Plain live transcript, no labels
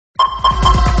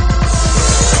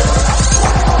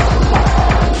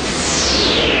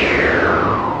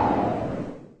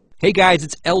Hey guys,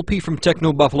 it's LP from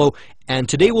Techno Buffalo, and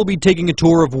today we'll be taking a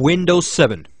tour of Windows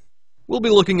 7. We'll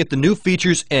be looking at the new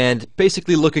features and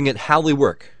basically looking at how they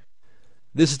work.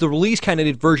 This is the release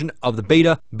candidate version of the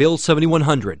beta Build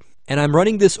 7100, and I'm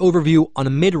running this overview on a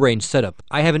mid-range setup.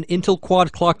 I have an Intel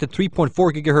Quad clocked at 3.4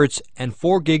 GHz and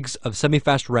 4 gigs of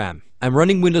semi-fast RAM. I'm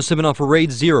running Windows 7 off a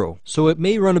RAID 0, so it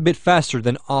may run a bit faster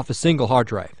than off a single hard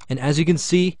drive. And as you can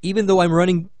see, even though I'm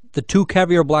running the two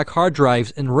Caviar Black hard drives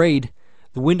and RAID,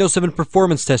 the Windows 7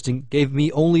 performance testing gave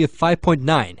me only a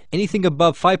 5.9. Anything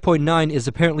above 5.9 is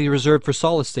apparently reserved for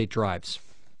solid-state drives.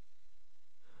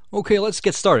 Okay, let's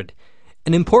get started.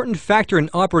 An important factor in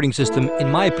operating system,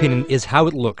 in my opinion, is how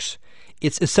it looks.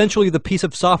 It's essentially the piece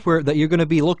of software that you're going to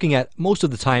be looking at most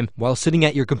of the time while sitting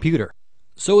at your computer.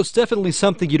 So it's definitely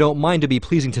something you don't mind to be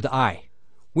pleasing to the eye.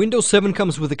 Windows 7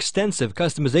 comes with extensive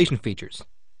customization features.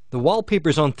 The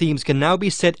wallpapers on themes can now be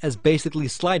set as basically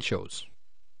slideshows.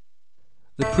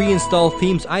 The pre-installed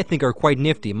themes I think are quite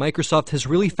nifty. Microsoft has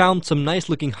really found some nice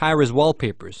looking high-res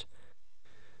wallpapers.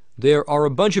 There are a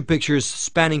bunch of pictures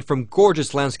spanning from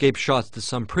gorgeous landscape shots to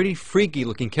some pretty freaky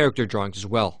looking character drawings as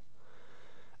well.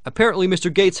 Apparently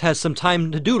Mr. Gates has some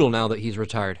time to doodle now that he's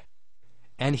retired.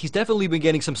 And he's definitely been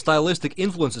getting some stylistic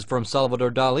influences from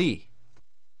Salvador Dali.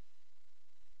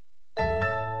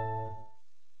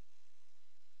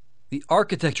 The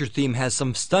architecture theme has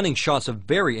some stunning shots of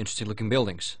very interesting looking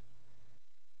buildings.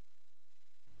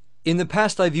 In the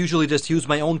past, I've usually just used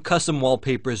my own custom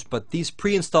wallpapers, but these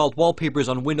pre-installed wallpapers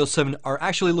on Windows 7 are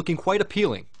actually looking quite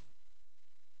appealing.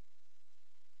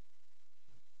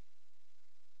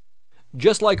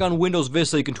 Just like on Windows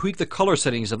Vista, you can tweak the color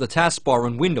settings of the taskbar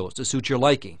on Windows to suit your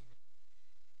liking.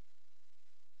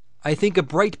 I think a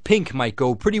bright pink might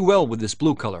go pretty well with this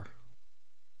blue color.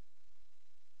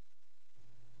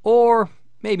 Or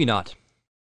maybe not.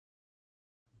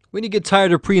 When you get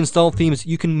tired of pre-installed themes,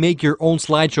 you can make your own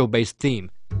slideshow-based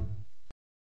theme.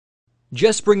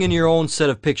 Just bring in your own set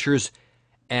of pictures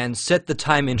and set the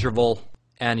time interval,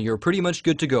 and you're pretty much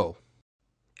good to go.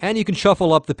 And you can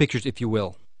shuffle up the pictures if you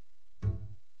will.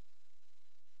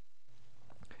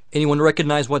 Anyone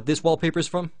recognize what this wallpaper is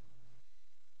from?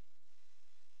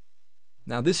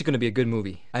 Now this is going to be a good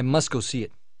movie. I must go see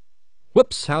it.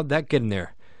 Whoops, how'd that get in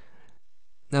there?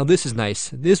 Now this is nice.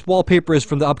 This wallpaper is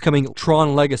from the upcoming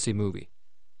Tron Legacy movie.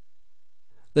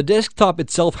 The desktop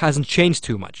itself hasn't changed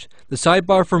too much. The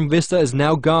sidebar from Vista is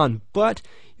now gone, but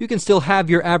you can still have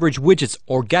your average widgets,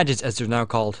 or gadgets as they're now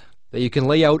called, that you can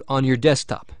lay out on your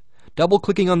desktop.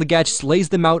 Double-clicking on the gadgets lays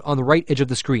them out on the right edge of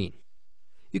the screen.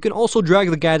 You can also drag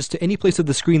the gadgets to any place of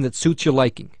the screen that suits your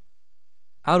liking.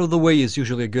 Out of the way is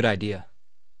usually a good idea.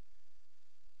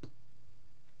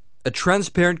 A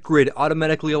transparent grid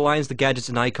automatically aligns the gadgets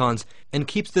and icons and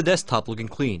keeps the desktop looking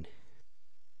clean.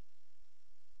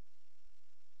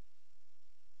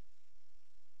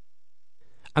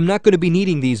 I'm not going to be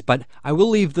needing these, but I will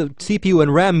leave the CPU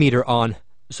and RAM meter on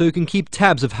so you can keep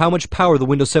tabs of how much power the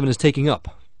Windows 7 is taking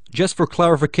up. Just for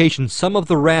clarification, some of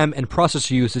the RAM and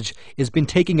processor usage is been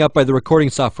taken up by the recording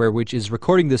software, which is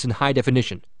recording this in high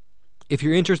definition. If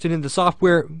you're interested in the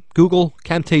software, Google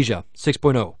Camtasia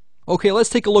 6.0. Okay, let's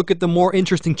take a look at the more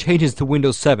interesting changes to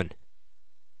Windows 7.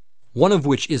 One of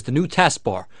which is the new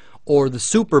taskbar, or the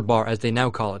super bar as they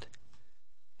now call it.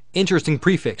 Interesting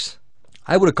prefix.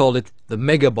 I would have called it the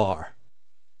mega bar.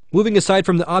 Moving aside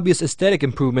from the obvious aesthetic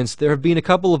improvements, there have been a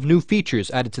couple of new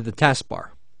features added to the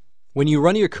taskbar. When you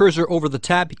run your cursor over the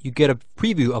tab, you get a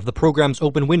preview of the program's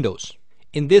open windows.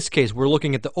 In this case, we're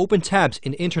looking at the open tabs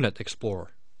in Internet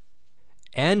Explorer.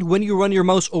 And when you run your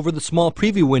mouse over the small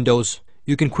preview windows,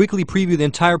 you can quickly preview the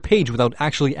entire page without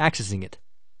actually accessing it.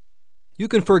 You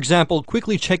can, for example,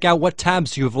 quickly check out what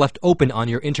tabs you have left open on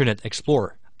your Internet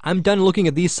Explorer. I'm done looking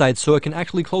at these sites, so I can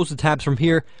actually close the tabs from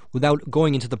here without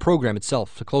going into the program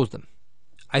itself to close them.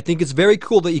 I think it's very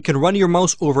cool that you can run your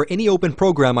mouse over any open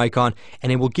program icon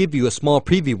and it will give you a small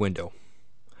preview window.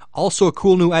 Also, a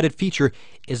cool new added feature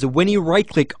is that when you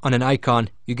right-click on an icon,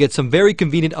 you get some very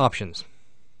convenient options.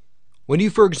 When you,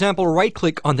 for example,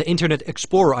 right-click on the Internet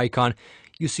Explorer icon,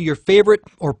 you see your favorite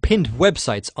or pinned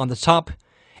websites on the top,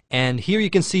 and here you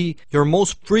can see your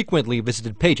most frequently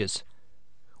visited pages,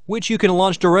 which you can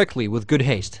launch directly with good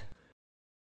haste.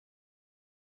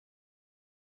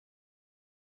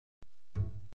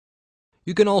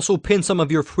 You can also pin some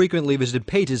of your frequently visited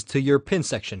pages to your pin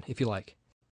section if you like.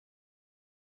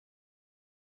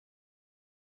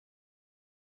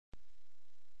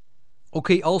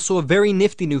 Okay, also a very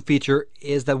nifty new feature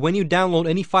is that when you download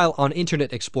any file on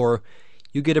Internet Explorer,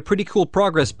 you get a pretty cool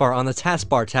progress bar on the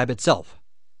taskbar tab itself.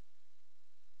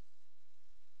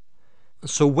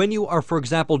 So when you are, for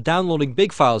example, downloading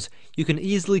big files, you can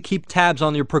easily keep tabs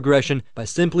on your progression by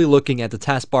simply looking at the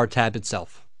taskbar tab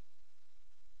itself.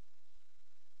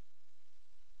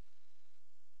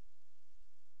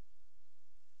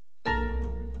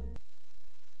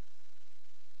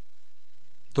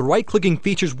 The right-clicking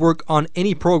features work on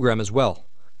any program as well.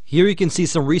 Here you can see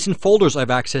some recent folders I've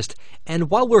accessed, and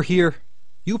while we're here,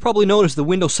 you probably noticed that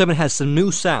Windows 7 has some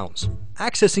new sounds.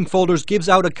 Accessing folders gives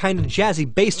out a kind of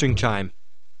jazzy bass string chime.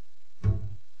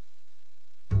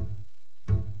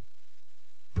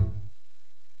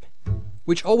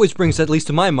 Which always brings, at least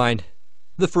to my mind,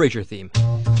 the Frasier theme.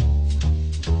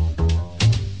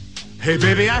 Hey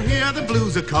baby, I hear the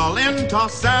blues are calling,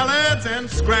 tossed salads and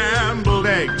scrambled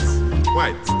eggs.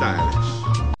 Quite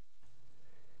stylish.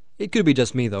 It could be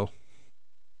just me though.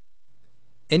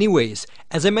 Anyways,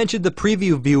 as I mentioned, the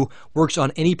preview view works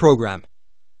on any program.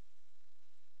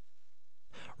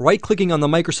 Right-clicking on the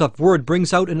Microsoft Word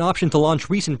brings out an option to launch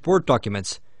recent Word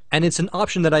documents, and it's an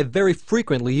option that I very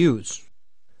frequently use.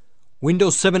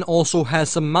 Windows 7 also has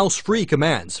some mouse-free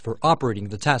commands for operating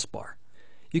the taskbar.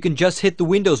 You can just hit the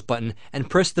Windows button and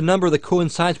press the number that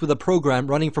coincides with a program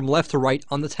running from left to right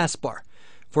on the taskbar.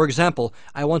 For example,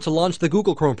 I want to launch the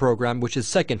Google Chrome program, which is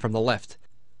second from the left.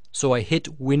 So I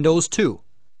hit Windows 2.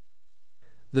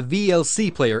 The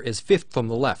VLC player is fifth from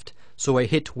the left, so I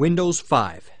hit Windows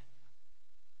 5.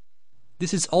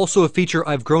 This is also a feature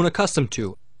I've grown accustomed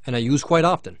to, and I use quite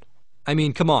often. I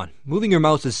mean, come on, moving your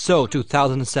mouse is so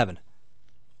 2007.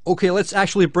 Okay, let's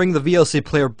actually bring the VLC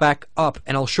player back up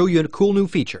and I'll show you a cool new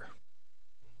feature.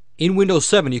 In Windows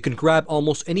 7 you can grab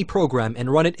almost any program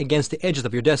and run it against the edges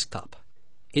of your desktop.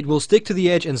 It will stick to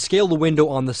the edge and scale the window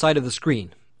on the side of the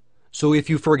screen. So if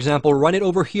you, for example, run it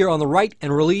over here on the right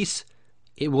and release,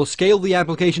 it will scale the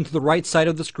application to the right side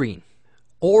of the screen.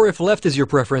 Or if left is your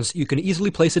preference, you can easily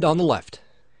place it on the left.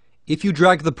 If you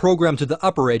drag the program to the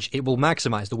upper edge, it will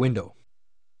maximize the window.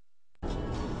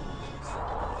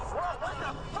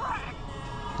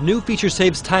 The new feature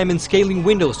saves time in scaling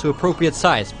windows to appropriate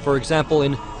size, for example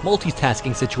in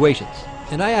multitasking situations.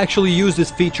 And I actually use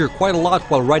this feature quite a lot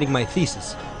while writing my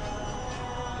thesis.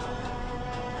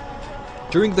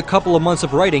 During the couple of months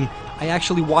of writing, I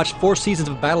actually watched 4 seasons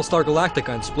of Battlestar Galactica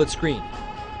on split screen.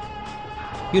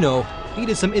 You know,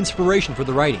 needed some inspiration for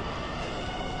the writing.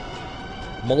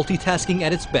 Multitasking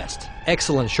at its best.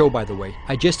 Excellent show, by the way.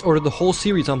 I just ordered the whole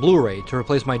series on Blu-ray to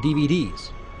replace my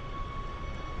DVDs.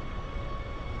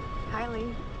 Hi,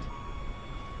 Lee.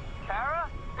 Kara?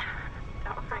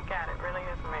 Don't freak out, it really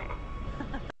is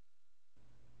me.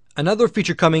 Another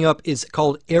feature coming up is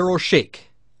called Arrow Shake.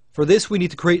 For this we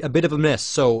need to create a bit of a mess,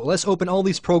 so let's open all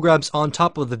these programs on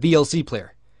top of the VLC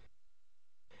player.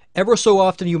 Ever so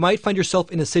often you might find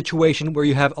yourself in a situation where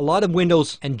you have a lot of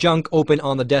windows and junk open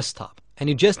on the desktop, and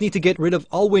you just need to get rid of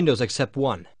all windows except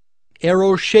one.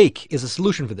 Arrow Shake is a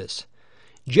solution for this.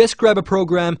 Just grab a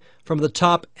program from the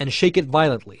top and shake it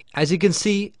violently. As you can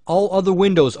see, all other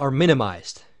windows are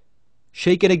minimized.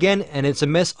 Shake it again and it's a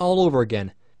mess all over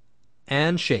again.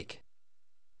 And shake.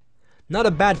 Not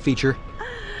a bad feature,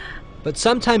 but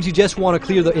sometimes you just want to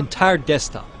clear the entire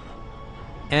desktop.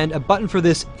 And a button for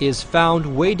this is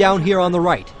found way down here on the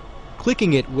right.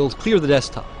 Clicking it will clear the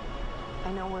desktop.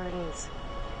 I know where it is,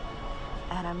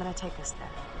 and I'm gonna take us there.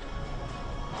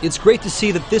 It's great to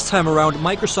see that this time around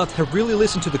Microsoft have really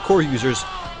listened to the core users.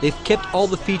 They've kept all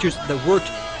the features that worked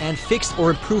and fixed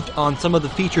or improved on some of the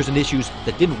features and issues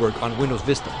that didn't work on Windows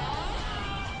Vista.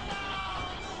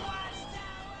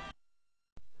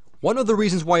 One of the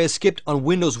reasons why I skipped on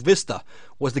Windows Vista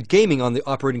was the gaming on the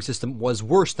operating system was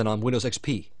worse than on Windows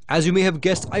XP. As you may have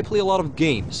guessed, I play a lot of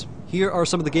games. Here are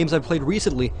some of the games I've played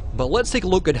recently, but let's take a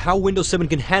look at how Windows 7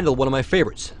 can handle one of my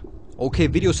favorites. Okay,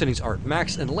 video settings are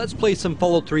max, and let's play some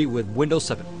Fallout 3 with Windows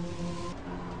 7.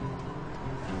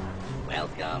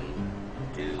 Welcome.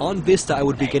 On Vista, I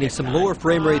would be getting some lower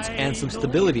frame rates and some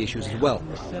stability issues as well.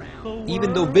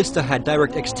 Even though Vista had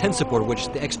DirectX 10 support, which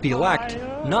the XP lacked,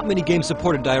 not many games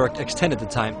supported DirectX 10 at the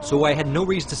time, so I had no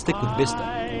reason to stick with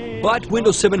Vista. But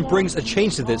Windows 7 brings a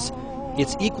change to this.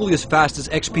 It's equally as fast as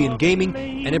XP in gaming,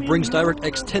 and it brings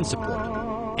DirectX 10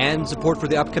 support, and support for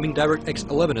the upcoming DirectX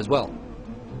 11 as well.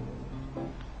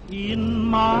 In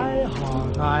my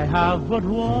heart I have but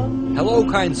one. Hello,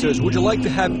 kind sirs. Would you like to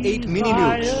have 8 mini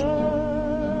nukes?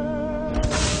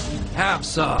 Have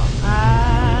some.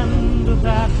 And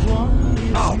that one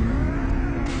is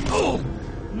Oh!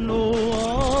 no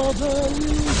other.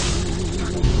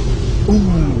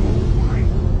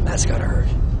 Ooh! That's gotta hurt.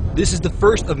 This is the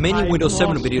first of many Windows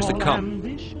 7 videos to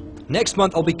come. Next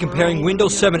month, I'll be comparing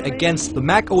Windows 7 against the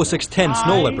Mac OS X 10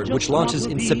 Snow Leopard, which launches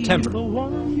in September.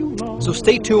 So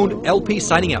stay tuned, LP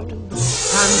signing out. And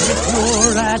with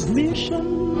your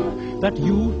admission that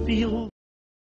you feel